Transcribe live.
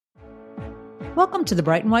Welcome to the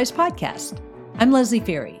Bright and Wise podcast. I'm Leslie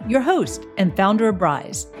Ferry, your host and founder of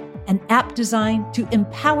Brise, an app designed to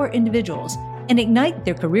empower individuals and ignite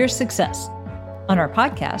their career success. On our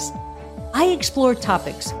podcast, I explore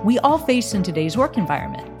topics we all face in today's work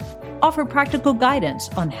environment, offer practical guidance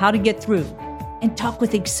on how to get through, and talk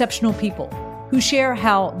with exceptional people who share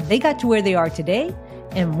how they got to where they are today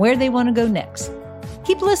and where they want to go next.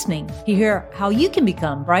 Keep listening to hear how you can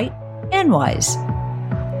become bright and wise.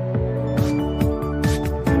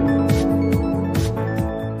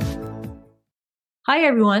 Hi,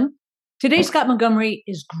 everyone. Today, Scott Montgomery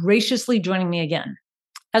is graciously joining me again.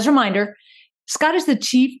 As a reminder, Scott is the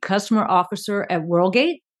Chief Customer Officer at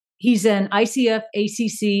WorldGate. He's an ICF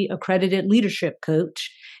ACC accredited leadership coach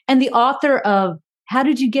and the author of How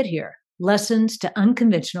Did You Get Here? Lessons to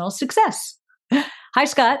Unconventional Success. Hi,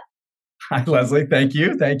 Scott. Hi, Leslie. Thank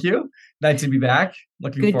you. Nice to be back.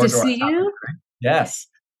 Looking Good forward to see you. Yes.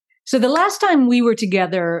 So the last time we were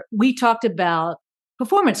together, we talked about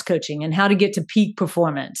performance coaching and how to get to peak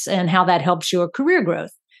performance and how that helps your career growth.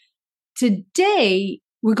 Today,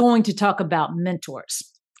 we're going to talk about mentors.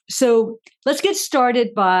 So let's get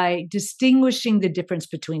started by distinguishing the difference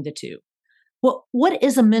between the two. Well, what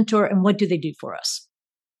is a mentor and what do they do for us?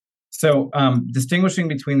 So distinguishing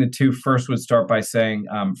between the two, first would start by saying,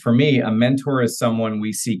 for me, a mentor is someone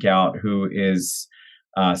we seek out who is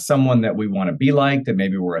someone that we want to be like, that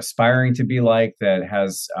maybe we're aspiring to be like, that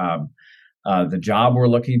has the job we're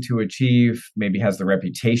looking to achieve, maybe has the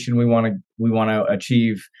reputation we want to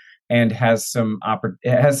achieve, and has some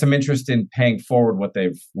interest in paying forward what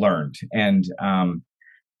they've learned and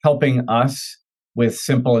helping us with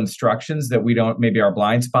simple instructions that we don't, maybe our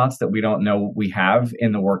blind spots that we don't know we have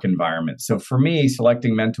in the work environment. So for me,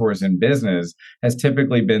 selecting mentors in business has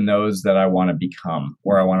typically been those that I want to become,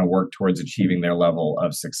 or I want to work towards achieving their level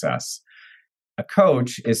of success. A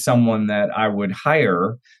coach is someone that I would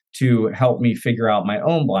hire to help me figure out my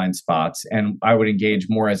own blind spots, and I would engage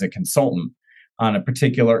more as a consultant on a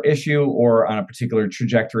particular issue or on a particular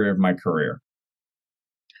trajectory of my career.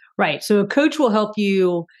 Right. So a coach will help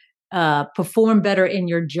you perform better in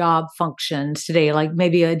your job functions today, like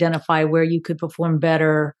maybe identify where you could perform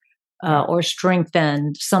better or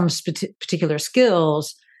strengthen some particular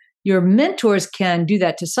skills. Your mentors can do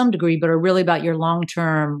that to some degree, but are really about your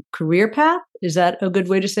long-term career path. Is that a good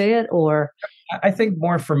way to say it? Or I think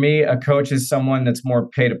more for me, a coach is someone that's more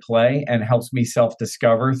pay to play and helps me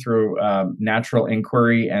self-discover through natural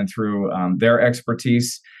inquiry and through their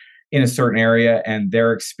expertise in a certain area and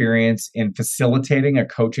their experience in facilitating a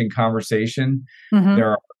coaching conversation. Mm-hmm.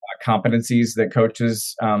 There are competencies that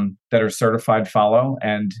coaches that are certified follow,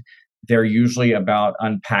 and they're usually about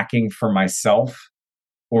unpacking for myself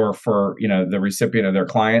or for the recipient of their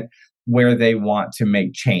client where they want to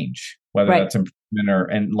make change, whether that's improvement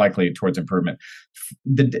and likely towards improvement.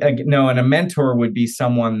 And a mentor would be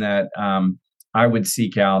someone that I would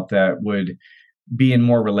seek out that would be in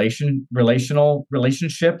more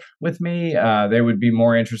relationship with me. They would be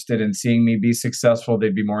more interested in seeing me be successful.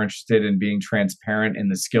 They'd be more interested in being transparent in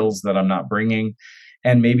the skills that I'm not bringing,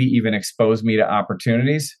 and maybe even expose me to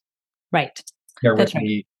opportunities. Right. Share with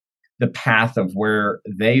me the path of where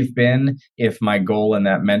they've been if my goal in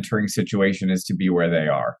that mentoring situation is to be where they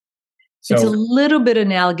are. So it's a little bit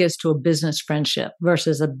analogous to a business friendship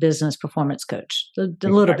versus a business performance coach. A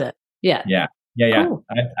little bit. Yeah. Cool.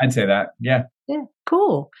 I'd say that. Yeah. Yeah.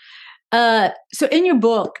 Cool. So in your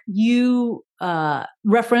book, you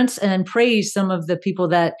reference and praise some of the people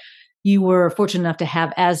that you were fortunate enough to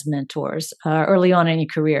have as mentors early on in your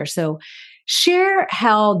career. So share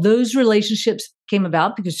how those relationships came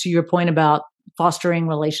about, because to your point about fostering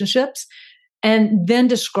relationships, and then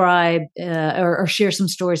describe or share some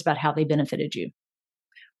stories about how they benefited you.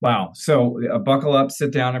 Wow. So buckle up,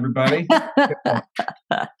 sit down, everybody. All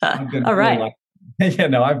right.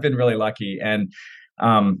 I've been really lucky. And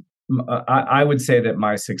I would say that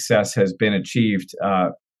my success has been achieved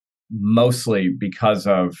mostly because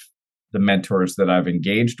of the mentors that I've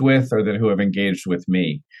engaged with or who have engaged with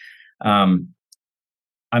me.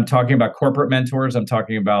 I'm talking about corporate mentors. I'm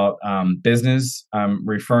talking about business. I'm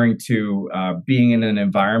referring to being in an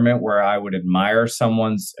environment where I would admire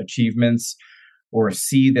someone's achievements or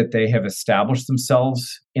see that they have established themselves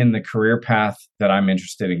in the career path that I'm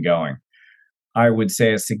interested in going. I would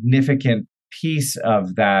say a significant piece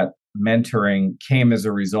of that mentoring came as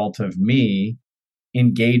a result of me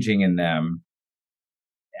engaging in them,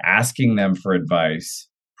 asking them for advice,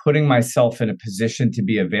 putting myself in a position to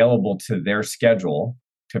be available to their schedule.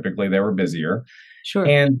 Typically, they were busier. Sure.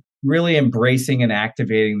 And really embracing and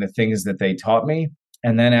activating the things that they taught me.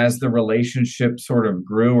 And then as the relationship sort of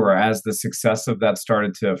grew, or as the success of that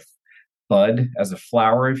started to bud, as a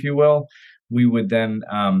flower, if you will, we would then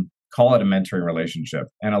call it a mentoring relationship.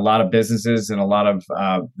 And a lot of businesses and a lot of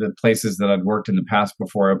the places that I'd worked in the past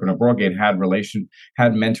before I opened up WorldGate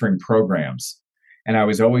had mentoring programs. And I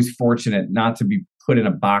was always fortunate not to be put in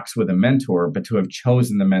a box with a mentor, but to have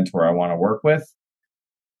chosen the mentor I want to work with.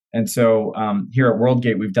 And so here at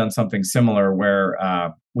WorldGate, we've done something similar where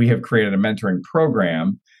we have created a mentoring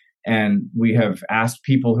program, and we have asked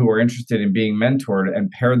people who are interested in being mentored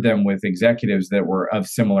and paired them with executives that were of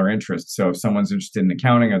similar interests. So if someone's interested in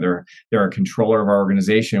accounting, or they're a controller of our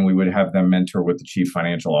organization, we would have them mentor with the chief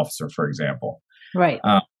financial officer, for example. Right.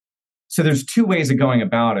 So there's two ways of going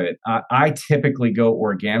about it. I typically go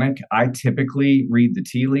organic. I typically read the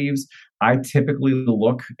tea leaves. I typically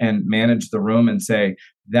look and manage the room and say,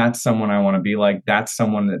 that's someone I want to be like. That's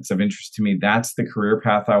someone that's of interest to me. That's the career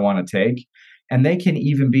path I want to take. And they can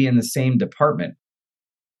even be in the same department,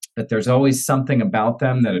 but there's always something about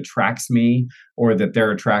them that attracts me, or that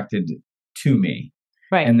they're attracted to me.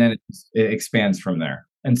 Right. And then it expands from there.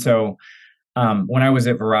 And so when I was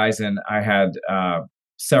at Verizon, I had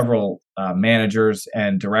several managers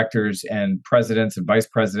and directors and presidents and vice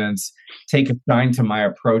presidents take a shine to my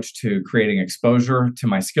approach to creating exposure to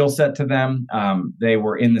my skill set to them. They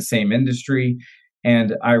were in the same industry,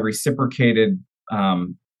 and I reciprocated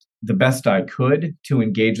the best I could to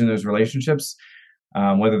engage in those relationships,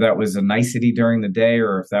 whether that was a nicety during the day,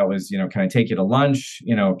 or if that was, can I take you to lunch?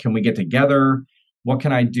 Can we get together? What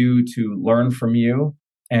can I do to learn from you?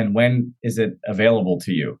 And when is it available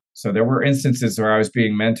to you? So there were instances where I was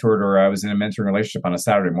being mentored, or I was in a mentoring relationship on a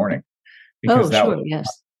Saturday morning, because that was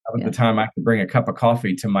the time I could bring a cup of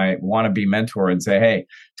coffee to my wannabe mentor and say, hey,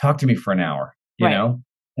 talk to me for an hour, you know,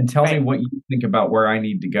 and tell me what you think about where I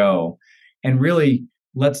need to go. And really,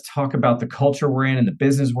 let's talk about the culture we're in and the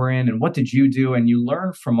business we're in, and what did you do? And you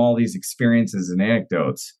learn from all these experiences and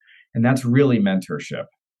anecdotes. And that's really mentorship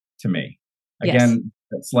to me. Again,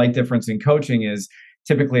 the slight difference in coaching is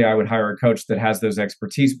typically I would hire a coach that has those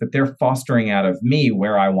expertise, but they're fostering out of me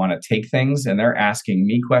where I want to take things, and they're asking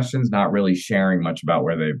me questions, not really sharing much about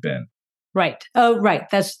where they've been. Right. Oh, right.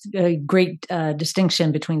 That's a great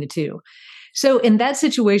distinction between the two. So in that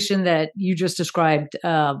situation that you just described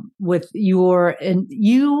and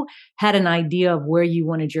you had an idea of where you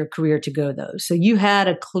wanted your career to go, though. So you had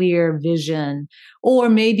a clear vision, or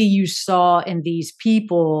maybe you saw in these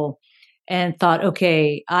people and thought,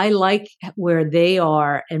 okay, I like where they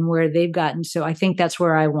are and where they've gotten, so I think that's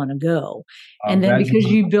where I want to go. And then because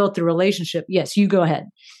you built the relationship, yes, you go ahead.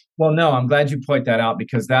 Well, no, I'm glad you point that out,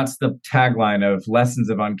 because that's the tagline of Lessons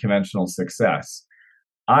of Unconventional Success.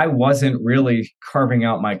 I wasn't really carving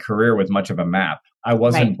out my career with much of a map. I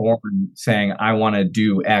wasn't born saying, I want to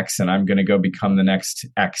do X and I'm going to go become the next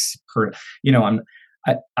X.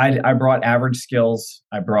 I brought average skills.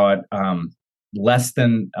 I brought less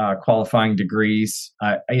than qualifying degrees.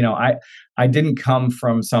 I didn't come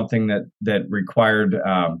from something that required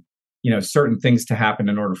certain things to happen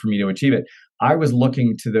in order for me to achieve it. I was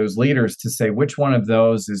looking to those leaders to say, which one of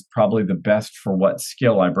those is probably the best for what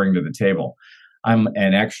skill I bring to the table. I'm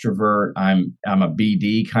an extrovert. I'm a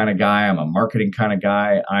BD kind of guy. I'm a marketing kind of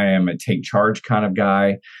guy. I am a take charge kind of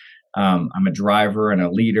guy. I'm a driver and a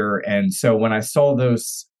leader. And so when I saw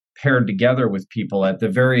those paired together with people at the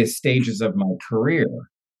various stages of my career,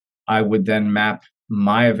 I would then map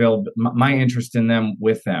my interest in them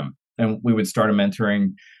with them, and we would start a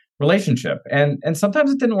mentoring relationship. And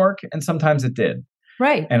sometimes it didn't work, and sometimes it did.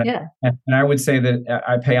 Right. And I would say that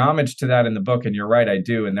I pay homage to that in the book, and you're right, I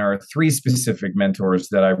do. And there are 3 specific mentors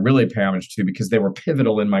that I really pay homage to because they were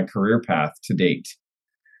pivotal in my career path to date.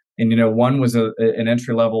 And one was an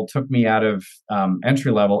entry level, took me out of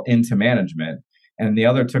entry level into management. And the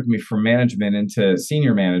other took me from management into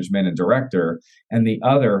senior management and director. And the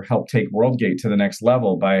other helped take WorldGate to the next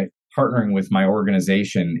level by partnering with my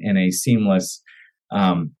organization in a seamless,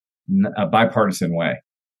 bipartisan way.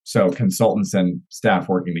 So consultants and staff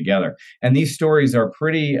working together. And these stories are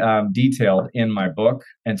pretty detailed in my book.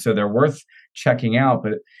 And so they're worth checking out.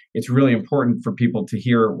 But it's really important for people to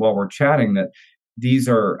hear while we're chatting that these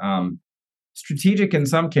are strategic in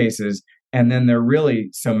some cases, and then they're really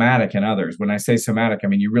somatic in others. When I say somatic, I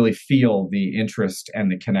mean you really feel the interest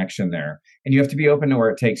and the connection there. And you have to be open to where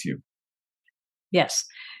it takes you. Yes.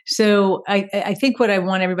 So I think what I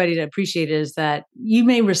want everybody to appreciate is that you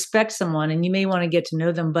may respect someone and you may want to get to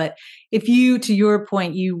know them, but if you, to your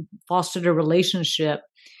point, you fostered a relationship,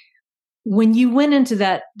 when you went into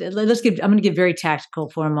that, I'm going to get very tactical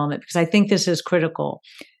for a moment because I think this is critical,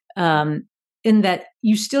 in that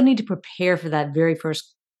you still need to prepare for that very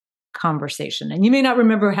first conversation. And you may not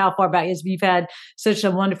remember how far back it is, but you've had such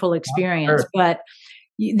a wonderful experience, but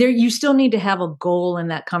you still need to have a goal in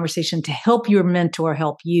that conversation to help your mentor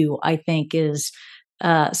help you, I think is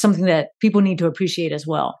something that people need to appreciate as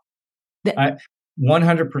well. I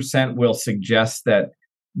 100% will suggest that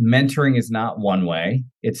mentoring is not one way,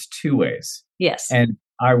 it's two ways. Yes. And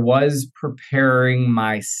I was preparing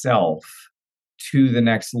myself to the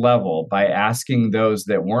next level by asking those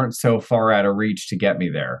that weren't so far out of reach to get me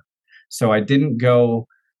there. So I didn't go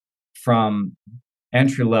from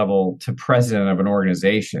entry level to president of an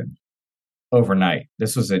organization overnight.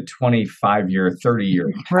 This was a 25-year,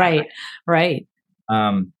 30-year path. Right.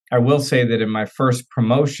 I will say that in my first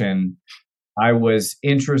promotion, I was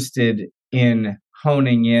interested in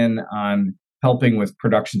honing in on helping with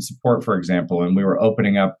production support, for example. And we were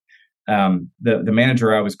opening up, the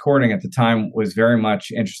manager I was courting at the time was very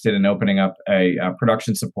much interested in opening up a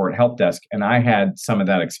production support help desk. And I had some of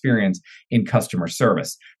that experience in customer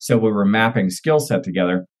service. So we were mapping skill set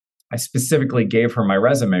together. I specifically gave her my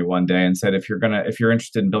resume one day and said, if you're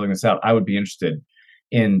interested in building this out, I would be interested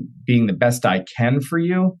in being the best I can for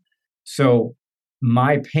you. So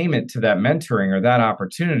my payment to that mentoring or that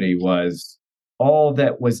opportunity was all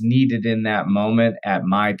that was needed in that moment at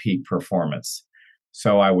my peak performance.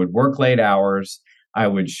 So I would work late hours. I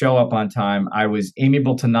would show up on time. I was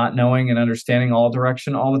amiable to not knowing and understanding all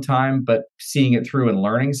direction all the time, but seeing it through and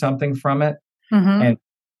learning something from it,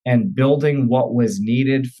 and building what was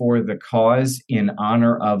needed for the cause in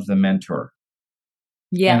honor of the mentor.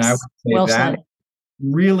 Yes. And I would say well that said.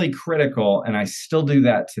 really critical, and I still do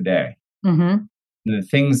that today. The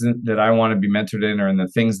things that I want to be mentored in, or in the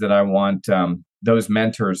things that I want those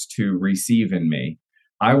mentors to receive in me,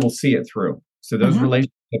 I will see it through. So those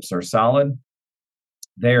relationships are solid.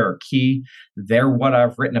 They are key. They're what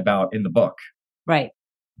I've written about in the book. Right.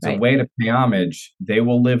 It's a way to pay homage. They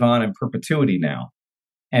will live on in perpetuity now.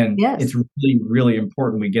 And it's really, really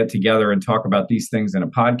important we get together and talk about these things in a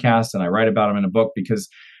podcast, and I write about them in a book, because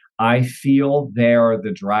I feel they are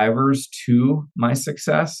the drivers to my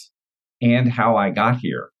success and how I got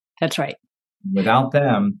here. That's right. Without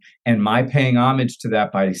them, and my paying homage to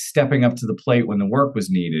that by stepping up to the plate when the work was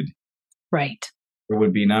needed, right, there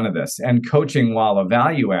would be none of this. And coaching, while a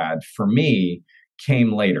value add for me,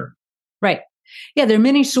 came later. Right. Yeah, there are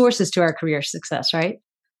many sources to our career success, right?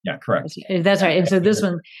 Yeah, correct. That's right. And so this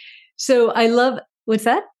one, so I love, what's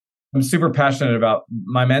that? I'm super passionate about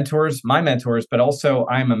my mentors, but also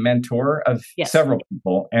I'm a mentor of several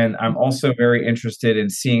people. And I'm also very interested in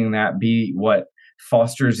seeing that be what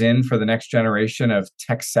fosters in for the next generation of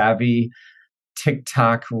tech savvy,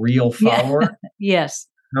 TikTok real follower. Yes.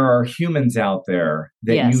 There are humans out there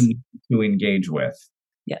that you need to engage with.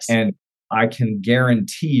 Yes. And I can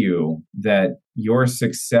guarantee you that your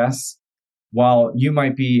success, while you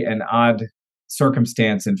might be an odd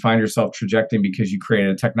circumstance and find yourself trajecting because you created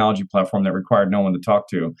a technology platform that required no one to talk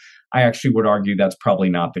to, I actually would argue that's probably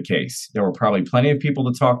not the case. There were probably plenty of people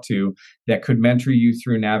to talk to that could mentor you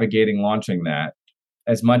through navigating launching that,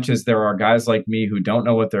 as much as there are guys like me who don't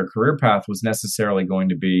know what their career path was necessarily going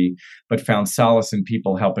to be, but found solace in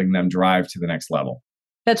people helping them drive to the next level.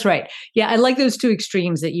 That's right. Yeah, I like those two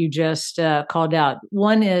extremes that you just called out.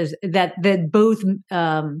 One is that both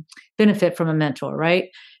benefit from a mentor, right?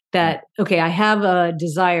 That, okay, I have a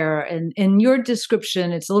desire, and in your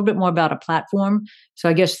description, it's a little bit more about a platform. So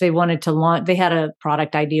I guess they wanted to launch, they had a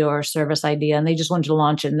product idea or a service idea, and they just wanted to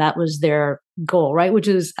launch it, and that was their goal, right? Which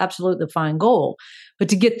is absolutely the fine goal. But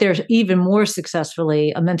to get there even more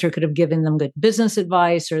successfully, a mentor could have given them good business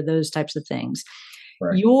advice or those types of things.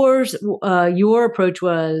 Right. Your approach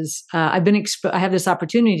was, I have this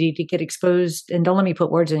opportunity to get exposed, and don't let me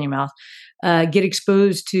put words in your mouth, get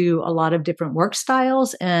exposed to a lot of different work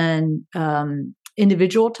styles and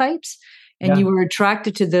individual types. And you were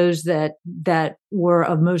attracted to those that were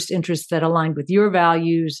of most interest, that aligned with your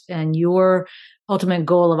values and your ultimate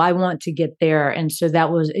goal of, I want to get there. And so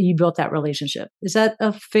you built that relationship. Is that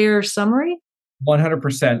a fair summary?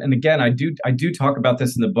 100%. And again, I do talk about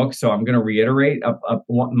this in the book, so I'm going to reiterate.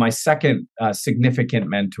 My second significant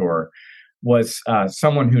mentor was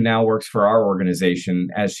someone who now works for our organization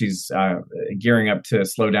as she's gearing up to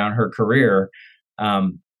slow down her career.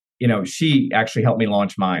 She actually helped me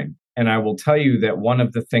launch mine. And I will tell you that one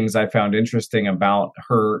of the things I found interesting about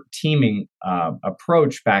her teaming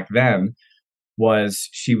approach back then was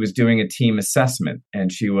she was doing a team assessment,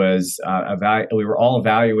 and she was we were all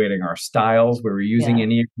evaluating our styles. We were using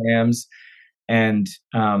Enneagrams, and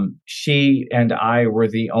she and I were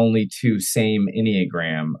the only two same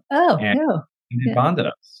Enneagram. And it bonded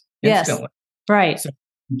us instantly. Right. So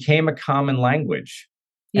it became a common language.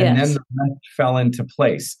 Yes. And then the rest fell into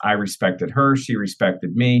place. I respected her, she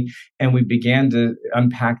respected me, and we began to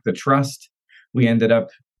unpack the trust. We ended up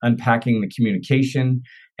unpacking the communication.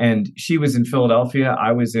 And she was in Philadelphia.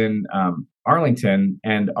 I was in Arlington,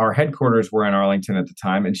 and our headquarters were in Arlington at the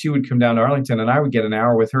time. And she would come down to Arlington, and I would get an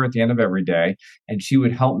hour with her at the end of every day. And she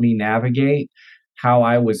would help me navigate how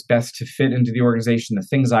I was best to fit into the organization, the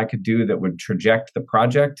things I could do that would traject the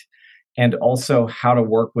project, and also how to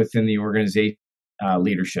work within the organization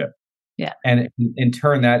leadership. Yeah. And in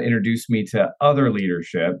turn, that introduced me to other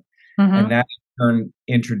leadership. And that in turn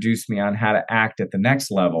introduced me on how to act at the next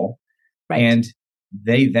level. Right. And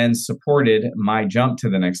they then supported my jump to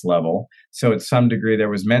the next level. So at some degree, there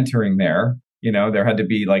was mentoring there. There had to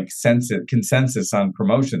be like consensus on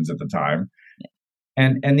promotions at the time.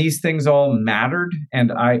 And these things all mattered.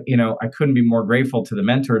 And I couldn't be more grateful to the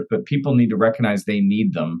mentors, but people need to recognize they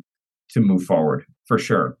need them to move forward for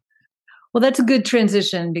sure. Well, that's a good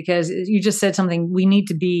transition, because you just said something. We need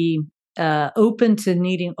to be open to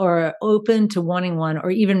needing, or open to wanting one,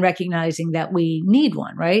 or even recognizing that we need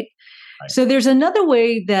one, right? So there's another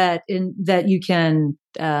way that you can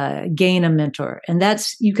gain a mentor, and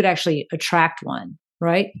that's you could actually attract one,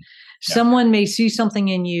 right? Yeah. Someone may see something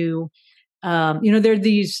in you. There are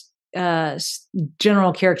these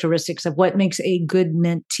general characteristics of what makes a good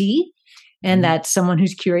mentee, and that's someone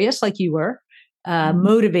who's curious, like you were,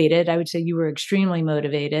 motivated. I would say you were extremely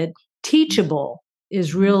motivated. Teachable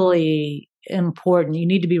is really important. You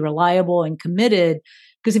need to be reliable and committed.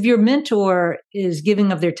 Because if your mentor is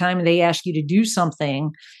giving of their time and they ask you to do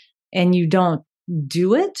something and you don't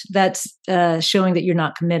do it, that's showing that you're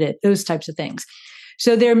not committed, those types of things.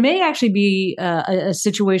 So there may actually be a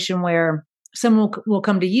situation where someone will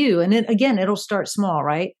come to you, and it'll start small,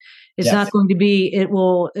 right? It's not going to be, it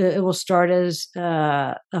will start as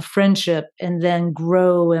a friendship and then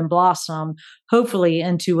grow and blossom, hopefully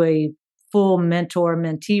into a full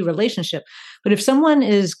mentor-mentee relationship. But if someone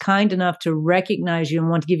is kind enough to recognize you and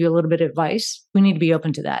want to give you a little bit of advice, we need to be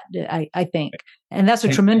open to that, I think. And that's a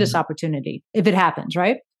tremendous opportunity if it happens,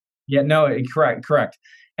 right? Yeah, no, correct.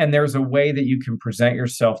 And there's a way that you can present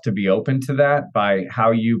yourself to be open to that by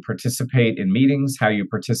how you participate in meetings, how you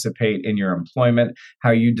participate in your employment,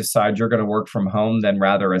 how you decide you're going to work from home than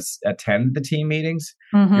rather attend the team meetings.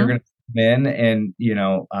 You're going to come in and,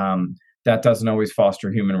 that doesn't always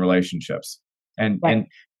foster human relationships. And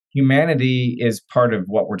humanity is part of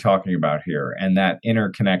what we're talking about here, and that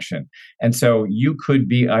interconnection. And so you could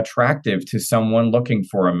be attractive to someone looking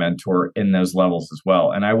for a mentor in those levels as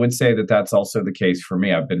well. And I would say that that's also the case for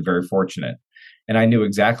me. I've been very fortunate. And I knew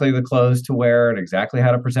exactly the clothes to wear and exactly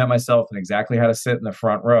how to present myself and exactly how to sit in the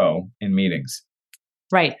front row in meetings.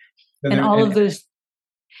 Right. So of those.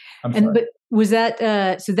 But was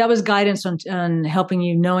that, so that was guidance on helping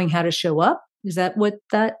you knowing how to show up? Is that what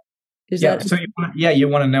that is? Yeah. So you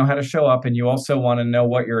want to know how to show up, and you also want to know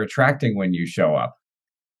what you're attracting when you show up,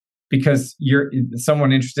 because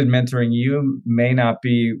someone interested in mentoring you may not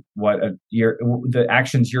be the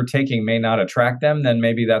actions you're taking may not attract them. Then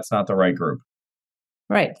maybe that's not the right group.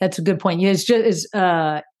 Right. That's a good point. Yeah, it's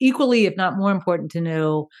equally, if not more important, to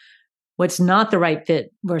know what's not the right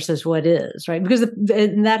fit versus what is, right? Because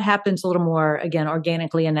and that happens a little more, again,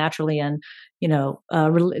 organically and naturally. And,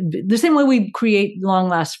 the same way we create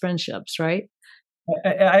long-lasting friendships, right?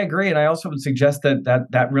 I agree. And I also would suggest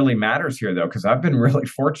that really matters here, though, because I've been really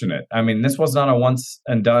fortunate. I mean, this was not a once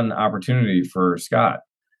and done opportunity for Scott.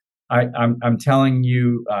 I'm telling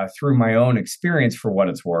you through my own experience, for what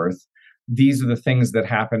it's worth, these are the things that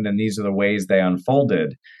happened and these are the ways they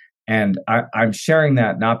unfolded. And I'm sharing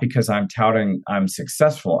that not because I'm touting I'm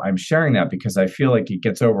successful. I'm sharing that because I feel like it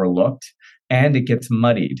gets overlooked and it gets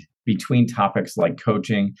muddied between topics like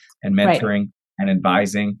coaching and mentoring and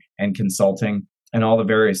advising and consulting and all the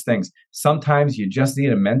various things. Sometimes you just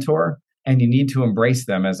need a mentor, and you need to embrace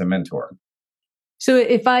them as a mentor. So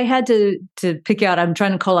if I had to pick out, I'm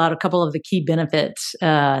trying to call out a couple of the key benefits,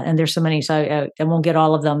 and there's so many, so I won't get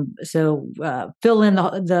all of them. So fill in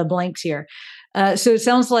the blanks here. So it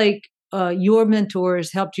sounds like your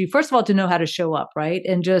mentors helped you, first of all, to know how to show up, right?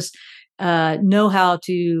 And just know how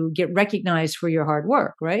to get recognized for your hard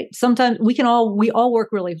work, right? Sometimes we all work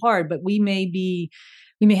really hard, but we may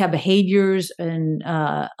have behaviors and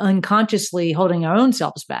unconsciously holding our own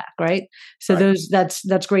selves back, right? So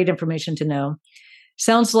that's great information to know.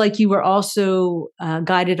 Sounds like you were also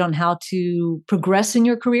guided on how to progress in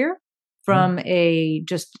your career from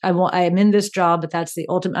I'm in this job, but that's the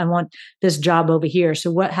ultimate, I want this job over here.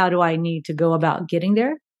 So how do I need to go about getting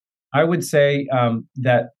there? I would say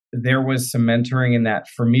that there was some mentoring in that.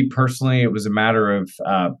 For me personally, it was a matter of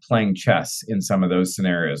playing chess in some of those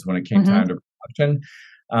scenarios when it came time to production.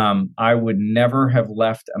 I would never have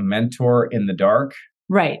left a mentor in the dark.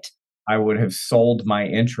 Right. I would have sold my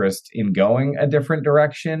interest in going a different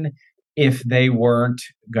direction if they weren't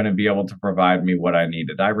going to be able to provide me what I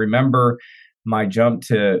needed. I remember my jump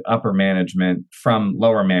to upper management from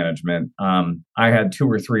lower management. I had 2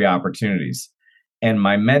 or 3 opportunities, and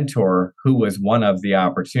my mentor, who was one of the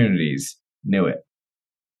opportunities, knew it.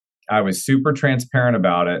 I was super transparent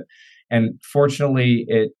about it. And fortunately,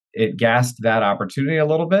 it gassed that opportunity a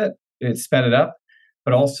little bit. It sped it up.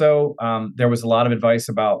 But also, there was a lot of advice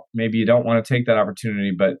about maybe you don't want to take that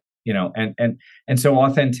opportunity, but and so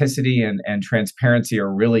authenticity and transparency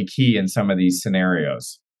are really key in some of these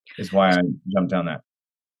scenarios. Is why I jumped down that.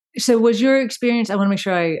 So, was your experience? I want to make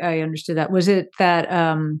sure I understood that. Was it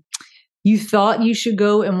that you thought you should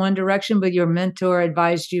go in one direction, but your mentor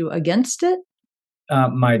advised you against it?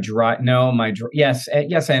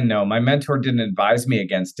 Yes and no. My mentor didn't advise me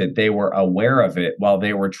against it. They were aware of it while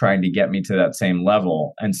they were trying to get me to that same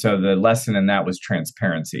level. And so the lesson in that was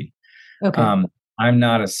transparency. Okay. I'm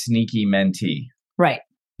not a sneaky mentee. Right.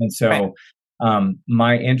 And so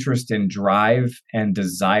my interest in drive and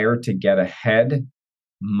desire to get ahead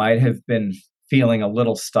might have been feeling a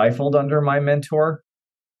little stifled under my mentor.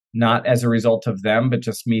 Not as a result of them, but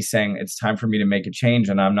just me saying it's time for me to make a change.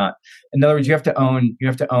 And I'm not. In other words, you have to own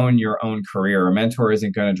your own career. A mentor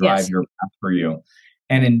isn't going to drive your path for you.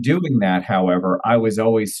 And in doing that, however, I was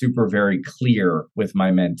always very clear with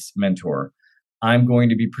my mentor. I'm going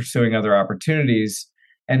to be pursuing other opportunities.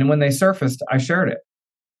 And when they surfaced, I shared it.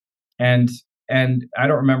 And I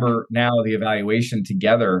don't remember now the evaluation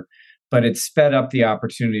together, but it sped up the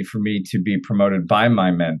opportunity for me to be promoted by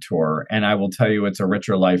my mentor. And I will tell you, it's a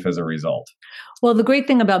richer life as a result. Well, the great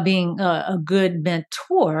thing about being a good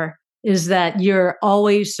mentor is that you're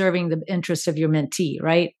always serving the interests of your mentee,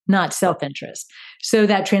 right? Not self-interest. So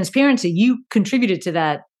that transparency, you contributed to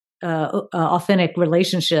that authentic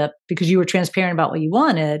relationship because you were transparent about what you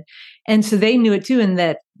wanted. And so they knew it too. And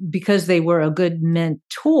that because they were a good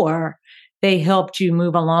mentor, they helped you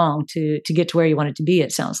move along to get to where you wanted to be,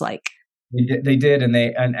 it sounds like. They did, and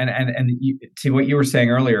to what you were saying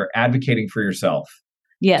earlier, advocating for yourself,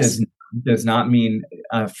 does not mean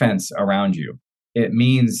a fence around you. It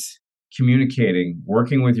means communicating,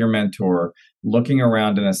 working with your mentor, looking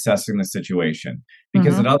around and assessing the situation.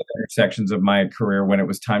 Because at other intersections of my career, when it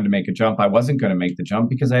was time to make a jump, I wasn't going to make the jump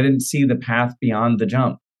because I didn't see the path beyond the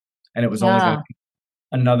jump, and it was only going to be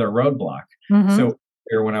another roadblock. So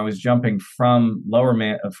when I was jumping from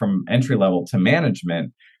from entry level to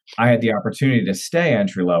management, I had the opportunity to stay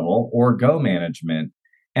entry level or go management.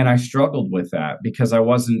 And I struggled with that because I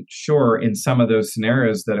wasn't sure in some of those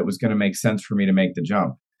scenarios that it was going to make sense for me to make the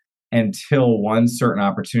jump until one certain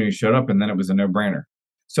opportunity showed up, and then it was a no-brainer.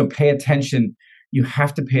 So pay attention. You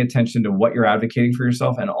have to pay attention to what you're advocating for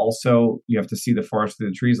yourself. And also you have to see the forest through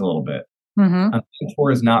the trees a little bit. A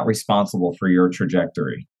mentor is not responsible for your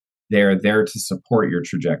trajectory. They're there to support your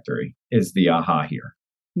trajectory is the aha here.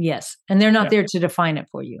 Yes. And they're not there to define it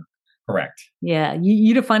for you. Correct. Yeah.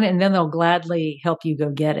 You define it and then they'll gladly help you go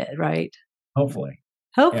get it, right? Hopefully.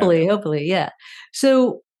 Yeah.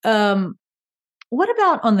 So what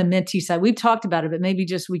about on the mentee side? We've talked about it, but maybe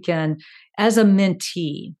just we can, as a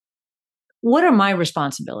mentee, what are my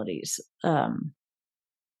responsibilities? Honor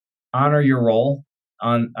your role.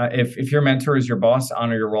 If your mentor is your boss,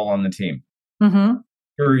 honor your role on the team.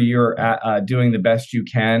 You're doing the best you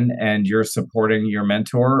can and you're supporting your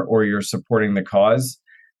mentor or you're supporting the cause.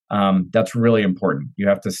 That's really important. You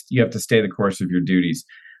have to stay the course of your duties.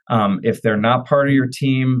 If they're not part of your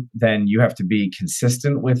team, then you have to be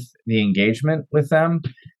consistent with the engagement with them.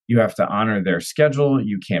 You have to honor their schedule.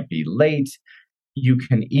 You can't be late. You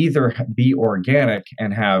can either be organic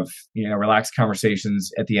and have relaxed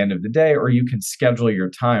conversations at the end of the day, or you can schedule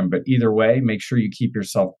your time. But either way, make sure you keep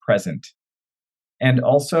yourself present. And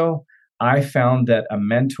also, I found that a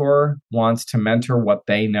mentor wants to mentor what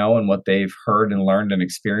they know and what they've heard and learned and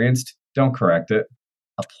experienced. Don't correct it.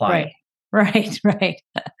 Apply it. Right.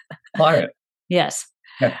 Apply it. Yes.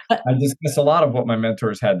 Yeah. I dismiss a lot of what my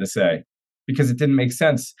mentors had to say because it didn't make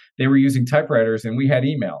sense. They were using typewriters and we had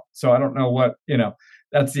email. So I don't know what,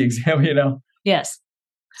 that's the example, Yes.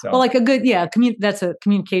 So. Well, like a good, that's a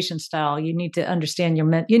communication style. You need to understand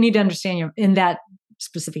in that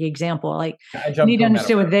specific example, like you need to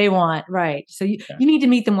understand what they want. Right. So you need to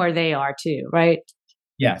meet them where they are too. Right.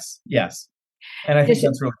 Yes. And I think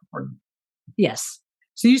that's really important. Yes.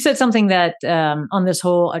 So you said something that on this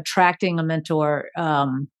whole attracting a mentor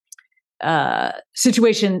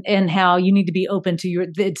situation and how you need to be open to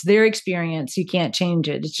it's their experience. You can't change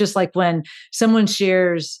it. It's just like when someone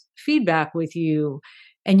shares feedback with you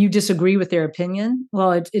and you disagree with their opinion.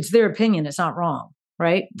 Well, it's their opinion. It's not wrong.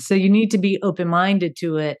 right? So you need to be open-minded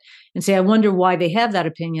to it and say, I wonder why they have that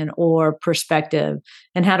opinion or perspective,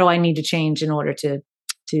 and how do I need to change in order to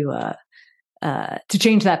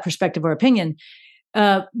change that perspective or opinion.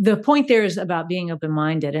 The point there is about being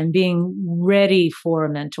open-minded and being ready for a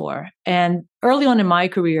mentor. And early on in my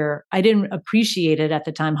career, I didn't appreciate it at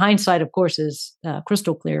the time. Hindsight, of course, is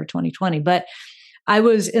crystal clear, 2020. But I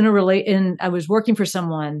was I was working for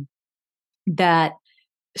someone that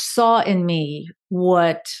saw in me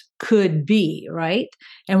what could be, right?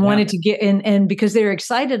 And wanted to get and because they were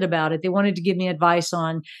excited about it, they wanted to give me advice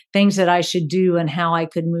on things that I should do and how I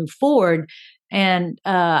could move forward. And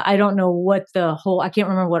I don't know I can't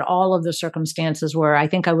remember what all of the circumstances were. I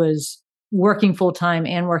think I was working full time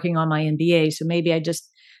and working on my MBA. So maybe I just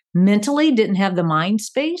mentally didn't have the mind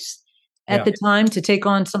space at the time to take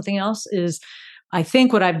on something else, is I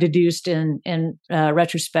think what I've deduced in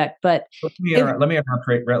retrospect. But let me interrupt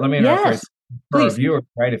yes, for our please. viewers,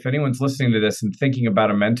 right? If anyone's listening to this and thinking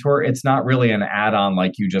about a mentor, it's not really an add-on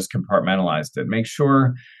like you just compartmentalized it. Make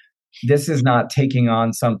sure this is not taking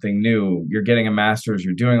on something new. You're getting a master's,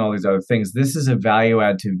 you're doing all these other things. This is a value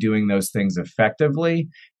add to doing those things effectively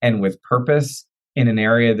and with purpose in an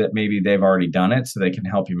area that maybe they've already done it, so they can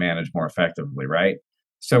help you manage more effectively, right?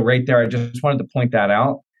 So right there, I just wanted to point that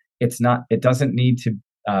out. It doesn't need to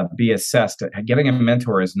be assessed. Getting a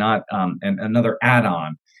mentor is not another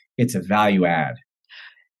add-on. It's a value add.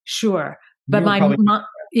 Sure. But my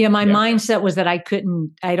mindset was that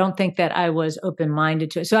I don't think that I was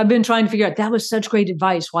open-minded to it. So I've been trying to figure out, that was such great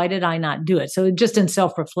advice. Why did I not do it? So just in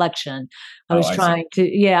self-reflection, I was trying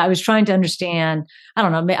to understand. I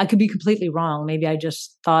don't know. I could be completely wrong. Maybe I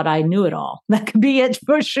just thought I knew it all. That could be it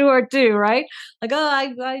for sure too, right? Like,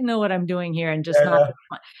 I know what I'm doing here, and just not.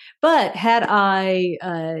 But had I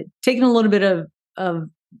taken a little bit of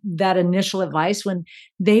that initial advice when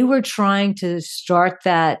they were trying to start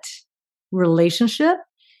that relationship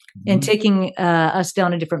and taking us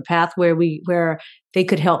down a different path where they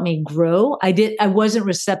could help me grow, I wasn't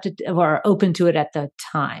receptive or open to it at the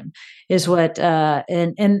time, is what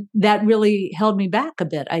and that really held me back a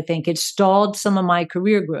bit. I think it stalled some of my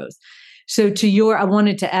career growth. So I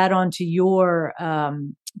wanted to add on to your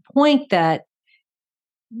point that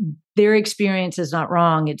their experience is not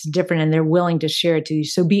wrong, it's different, and they're willing to share it to you.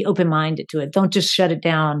 So be open-minded to it. Don't just shut it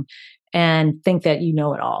down and think that you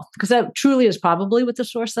know it all, because that truly is probably what the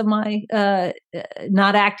source of my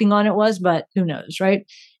not acting on it was, but who knows, right?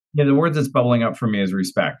 Yeah, the word that's bubbling up for me is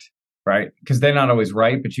respect, right? Because they're not always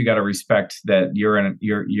right, but you got to respect that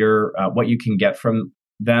you're what you can get from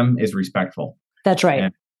them is respectful. That's right.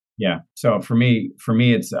 And yeah. So for me,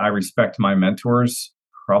 it's I respect my mentors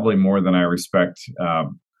probably more than I respect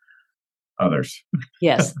others.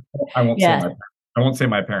 Yes. I won't say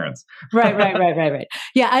my parents. Right.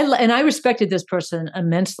 Yeah, I respected this person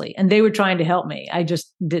immensely, and they were trying to help me. I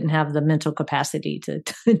just didn't have the mental capacity to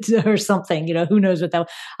or something. Who knows what that.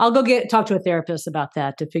 I'll go talk to a therapist about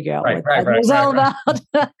that to figure out what that was all about.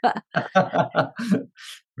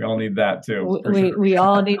 We all need that too. We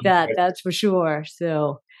all need that. That's for sure.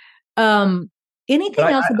 So, anything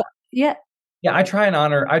else about? Yeah. Yeah, I try and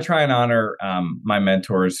honor my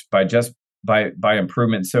mentors by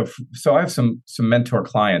improvement. So I have some mentor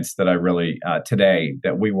clients that I really today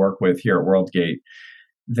that we work with here at WorldGate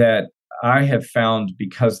that I have found,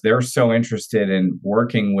 because they're so interested in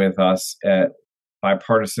working with us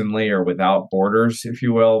bipartisanly or without borders, if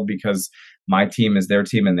you will, because my team is their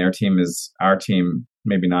team and their team is our team,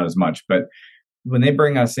 maybe not as much. But when they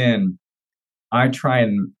bring us in, I try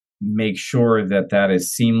and make sure that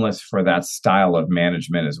is seamless for that style of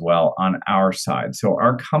management as well on our side. So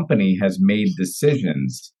our company has made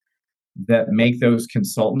decisions that make those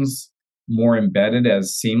consultants more embedded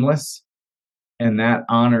as seamless, and that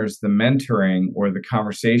honors the mentoring or the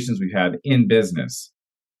conversations we've had in business.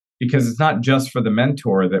 Because it's not just for the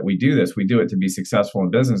mentor that we do this, we do it to be successful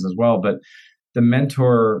in business as well, but the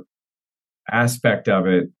mentor aspect of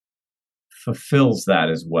it fulfills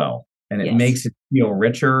that as well. And it makes it feel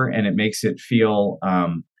richer, and it makes it feel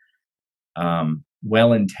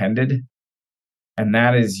well-intended. And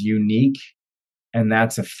that is unique. And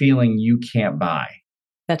that's a feeling you can't buy.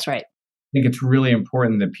 That's right. I think it's really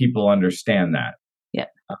important that people understand that. Yeah.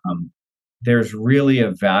 There's really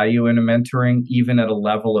a value in a mentoring, even at a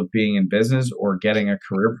level of being in business or getting a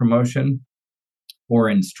career promotion or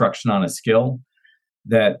instruction on a skill,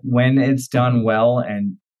 that when it's done well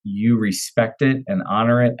and you respect it and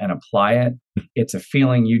honor it and apply it, it's a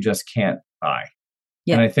feeling you just can't buy.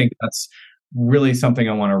 Yeah. And I think that's really something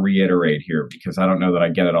I want to reiterate here, because I don't know that I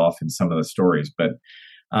get it off in some of the stories, but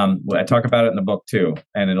I talk about it in the book too,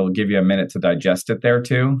 and it'll give you a minute to digest it there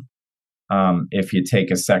too. if you take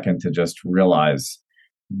a second to just realize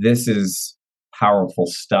this is powerful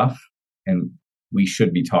stuff and we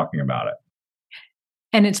should be talking about it.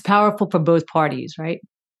 And it's powerful for both parties, right?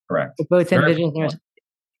 Correct. For both individuals.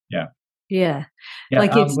 Yeah. Yeah. Yeah.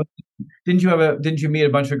 Like didn't you meet a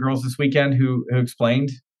bunch of girls this weekend who explained?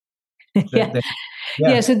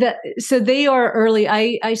 Yeah. So they are early.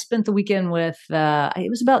 I spent the weekend with, it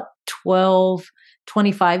was about 12,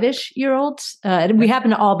 25-ish year olds. We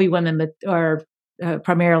happen to all be women, but are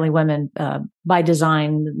primarily women by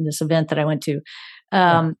design, this event that I went to.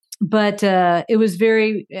 But it was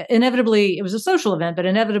inevitably, it was a social event, but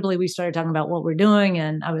inevitably we started talking about what we're doing.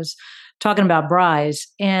 And I was talking about Bry's,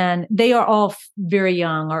 and they are all very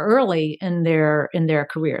young or early in their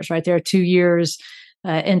careers, right? They're 2 years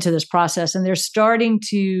into this process, and they're starting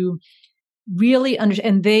to really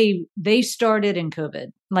understand. And they started in COVID,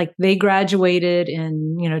 like they graduated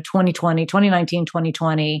in 2020, 2019,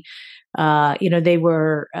 2020. They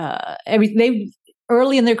were they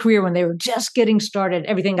early in their career when they were just getting started.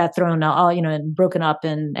 Everything got thrown out, and broken up,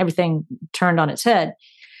 and everything turned on its head.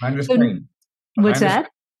 Behind a screen. What's that?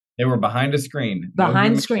 They were behind a screen.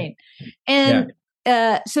 Behind the screen, and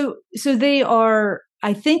so they are.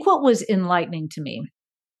 I think what was enlightening to me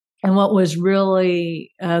and what was really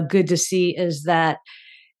good to see is that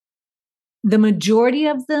the majority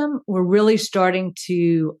of them were really starting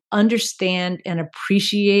to understand and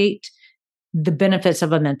appreciate the benefits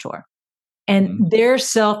of a mentor and their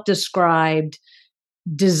self-described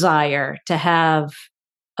desire to have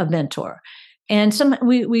a mentor. And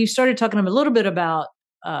we started talking to them a little bit about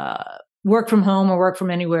work from home or work from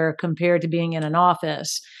anywhere compared to being in an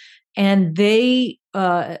office. And they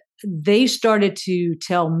started to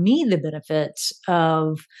tell me the benefits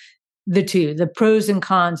of the two, the pros and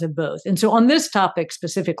cons of both. And so on this topic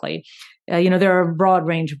specifically, there are a broad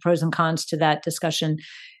range of pros and cons to that discussion.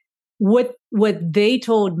 What they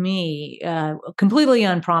told me, completely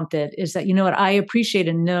unprompted, is that, I appreciate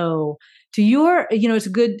and know to your, it's a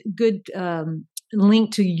good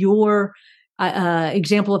link to your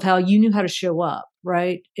example of how you knew how to show up,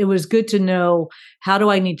 right? It was good to know, how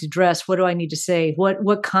do I need to dress? What do I need to say?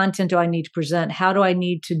 What content do I need to present? How do I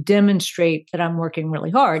need to demonstrate that I'm working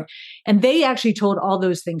really hard? And they actually told all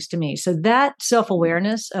those things to me. So that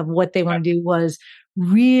self-awareness of what they want to do was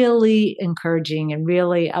really encouraging, and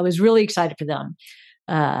I was really excited for them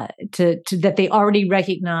to that they already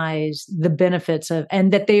recognize the benefits of,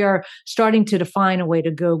 and that they are starting to define a way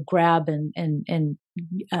to go grab and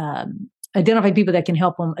identify people that can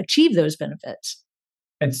help them achieve those benefits.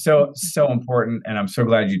 It's so important. And I'm so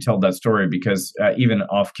glad you told that story, because even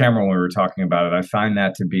off camera when we were talking about it, I find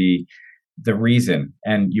that to be the reason.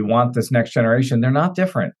 And you want this next generation, they're not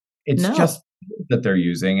different. It's just that they're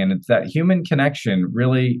using. And it's that human connection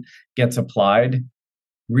really gets applied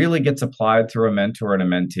through a mentor and a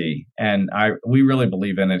mentee. And we really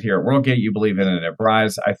believe in it here at WorldGate. You believe in it at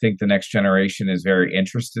Bry's. I think the next generation is very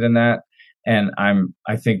interested in that. And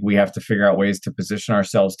I think we have to figure out ways to position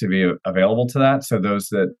ourselves to be available to that. So those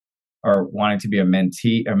that are wanting to be a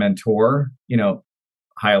mentor,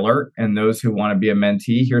 high alert. And those who want to be a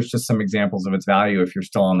mentee, here's just some examples of its value if you're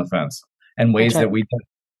still on the fence, and ways that we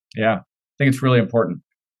I think it's really important.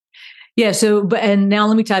 Yeah. So, and now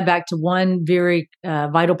let me tie back to one very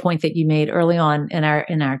vital point that you made early on in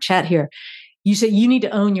our chat here. You said you need to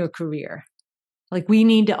own your career. Like, we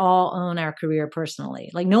need to all own our career personally.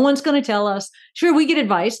 Like, no one's going to tell us. Sure, we get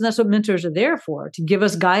advice, and that's what mentors are there for, to give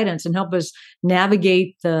us guidance and help us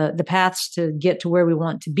navigate the paths to get to where we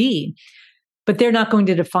want to be. But they're not going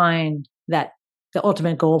to define the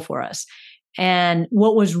ultimate goal for us. And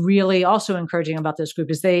what was really also encouraging about this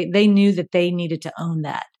group is they knew that they needed to own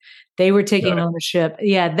that. They were taking ownership.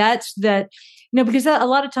 Yeah, that's that. Because a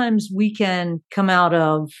lot of times we can come out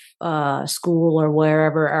of school or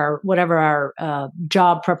whatever our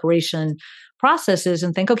job preparation process is,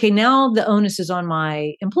 and think, okay, now the onus is on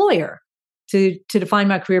my employer to define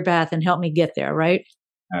my career path and help me get there, right?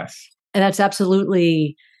 Yes. And that's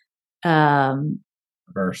absolutely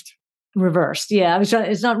reversed. Yeah,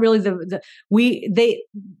 it's not really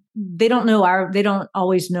they don't know they don't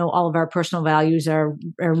always know all of our personal values, our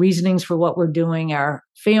reasonings for what we're doing, our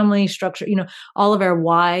family structure, all of our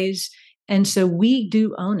whys. And so we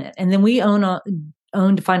do own it. And then we own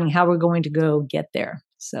defining how we're going to go get there.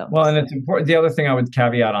 So, well, and it's important. The other thing I would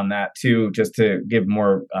caveat on that too, just to give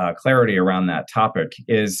more clarity around that topic,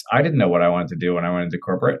 is I didn't know what I wanted to do when I went into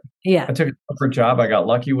corporate. Yeah. I took a corporate job. I got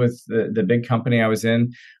lucky with the big company I was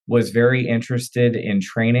in, was very interested in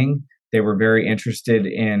training. They were very interested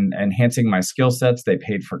in enhancing my skill sets. They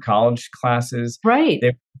paid for college classes. Right. They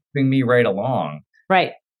were moving me right along.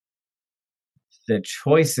 Right. the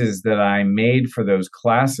choices that I made for those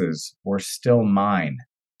classes were still mine.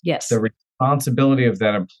 Yes. The responsibility of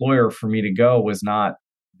that employer for me to go was not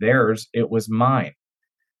theirs, it was mine.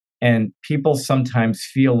 And people sometimes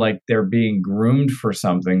feel like they're being groomed for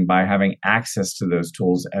something by having access to those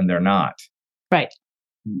tools, and they're not. Right.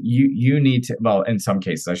 You need to, well, in some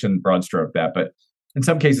cases, I shouldn't broad stroke that, but in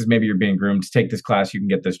some cases, maybe you're being groomed to take this class, you can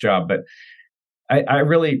get this job. But I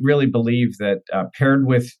really, really believe that paired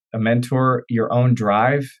with a mentor, your own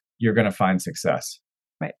drive, you're going to find success.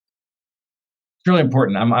 Right. It's really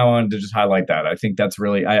important. I wanted to just highlight that. I think that's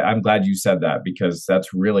really, I'm glad you said that because that's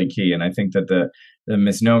really key. And I think that the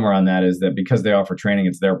misnomer on that is that because they offer training,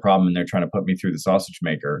 it's their problem and they're trying to put me through the sausage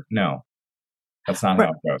maker. No, that's not how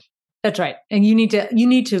it goes. That's right. And you need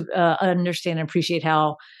to understand and appreciate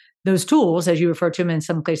how those tools, as you refer to them in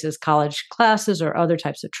some cases, college classes or other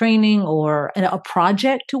types of training or a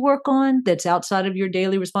project to work on that's outside of your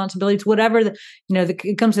daily responsibilities, whatever,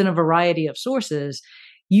 it comes in a variety of sources.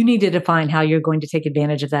 You need to define how you're going to take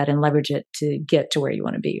advantage of that and leverage it to get to where you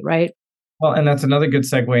want to be, right? Well, and that's another good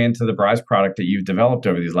segue into the Brise product that you've developed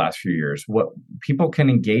over these last few years. What people can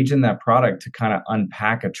engage in that product to kind of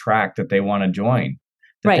unpack a track that they want to join.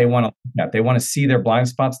 That they want to look at. They want to see their blind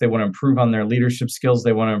spots. They want to improve on their leadership skills.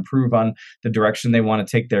 They want to improve on the direction they want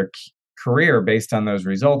to take their career based on those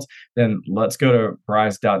results. Then let's go to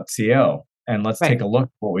brise.co and let's take a look at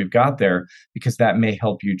what we've got there, because that may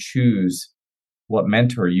help you choose what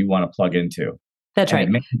mentor you want to plug into. That's right.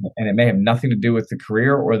 And it may have nothing to do with the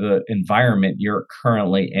career or the environment you're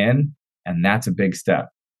currently in. And that's a big step.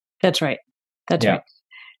 That's right. That's right.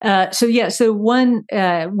 So one,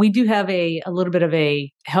 we do have a little bit of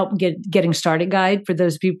a help getting started guide for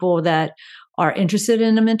those people that are interested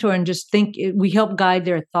in a mentor and just think we help guide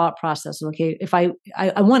their thought process. Okay, if I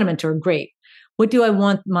want a mentor, great. What do I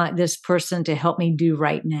want this person to help me do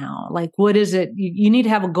right now? Like, what is it? You need to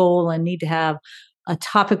have a goal and need to have a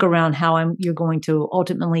topic around how you're going to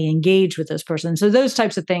ultimately engage with this person. So those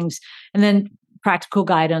types of things, and then practical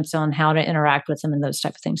guidance on how to interact with them and those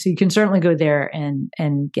type of things. So you can certainly go there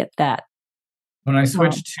and get that. When I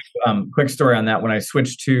switched to, quick story on that, when I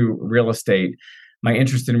switched to real estate, my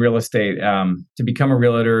interest in real estate, to become a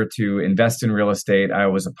realtor, to invest in real estate, I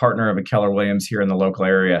was a partner of a Keller Williams here in the local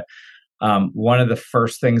area. One of the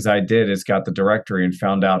first things I did is got the directory and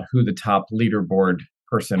found out who the top leaderboard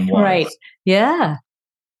person was. Right. Yeah.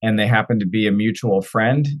 And they happened to be a mutual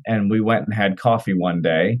friend. And we went and had coffee one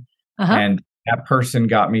day. And that person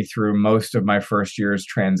got me through most of my first year's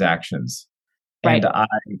transactions. Right.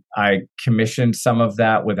 And I commissioned some of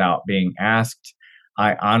that without being asked.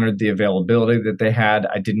 I honored the availability that they had.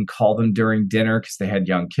 I didn't call them during dinner because they had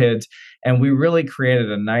young kids. And we really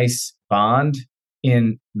created a nice bond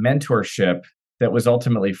in mentorship that was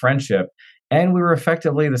ultimately friendship. And we were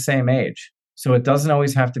effectively the same age. So it doesn't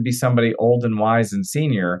always have to be somebody old and wise and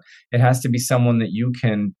senior. It has to be someone that you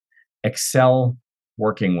can excel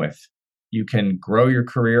working with. You can grow your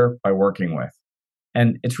career by working with.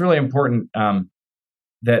 And it's really important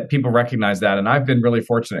that people recognize that. And I've been really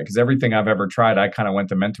fortunate because everything I've ever tried, I kind of went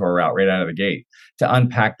the mentor route right out of the gate to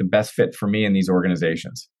unpack the best fit for me in these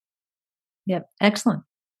organizations. Yep. Excellent.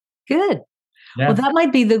 Good. Yeah. Well, that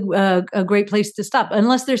might be a great place to stop.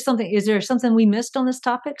 Unless there's something, is there something we missed on this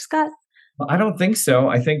topic, Scott? Well, I don't think so.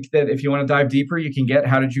 I think that if you want to dive deeper, you can get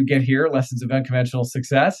How Did You Get Here? Lessons of Unconventional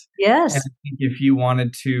Success. Yes. And I think if you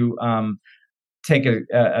wanted to take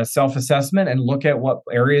a self-assessment and look at what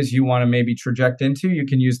areas you want to maybe traject into, you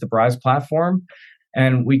can use the Brise platform,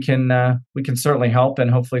 and we can certainly help. And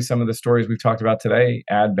hopefully, some of the stories we've talked about today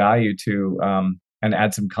add value to and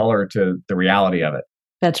add some color to the reality of it.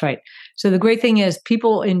 That's right. So the great thing is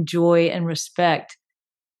people enjoy and respect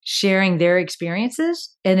sharing their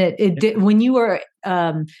experiences. And when you are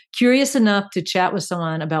curious enough to chat with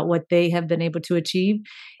someone about what they have been able to achieve,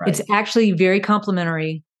 it's actually very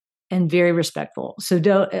complimentary and very respectful.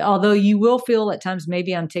 So although you will feel at times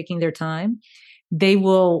maybe I'm taking their time, they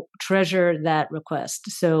will treasure that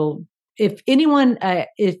request. So if anyone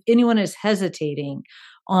is hesitating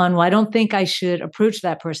on, well, I don't think I should approach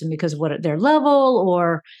that person because of what their level,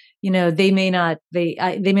 or they may not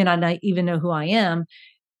even know who I am.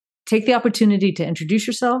 Take the opportunity to introduce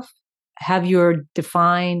yourself, have your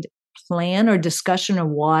defined plan or discussion of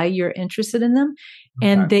why you're interested in them,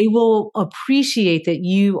 and they will appreciate that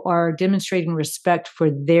you are demonstrating respect for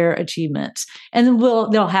their achievements, and then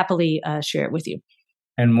they'll happily share it with you.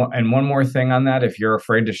 And one more thing on that, if you're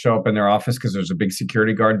afraid to show up in their office because there's a big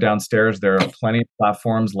security guard downstairs, there are plenty of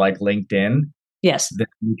platforms like LinkedIn. Yes. That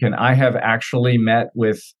you can. I have actually met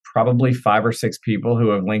with probably 5 or 6 people who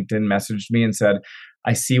have LinkedIn messaged me and said,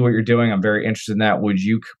 I see what you're doing. I'm very interested in that. Would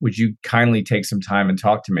you kindly take some time and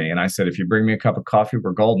talk to me? And I said, if you bring me a cup of coffee,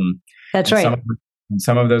 we're golden. That's right.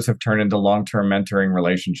 Some of those have turned into long-term mentoring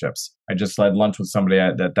relationships. I just led lunch with somebody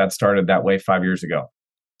that started that way 5 years ago.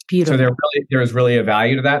 Beautiful. So there's really a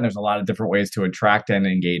value to that. And there's a lot of different ways to attract and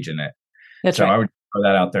engage in it. That's right. I would throw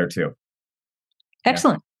that out there too.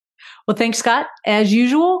 Excellent. Yeah. Well, thanks, Scott. As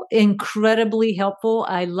usual, incredibly helpful.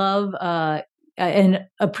 I love and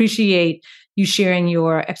appreciate you sharing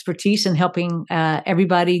your expertise and helping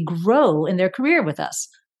everybody grow in their career with us.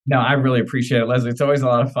 No, I really appreciate it, Leslie. It's always a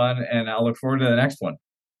lot of fun, and I'll look forward to the next one.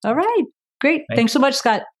 All right. Great. Thanks so much,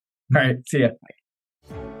 Scott. All right. See ya.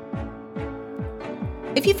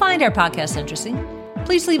 If you find our podcast interesting,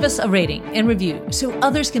 please leave us a rating and review so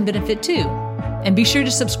others can benefit too. And be sure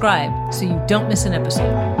to subscribe so you don't miss an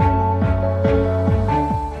episode.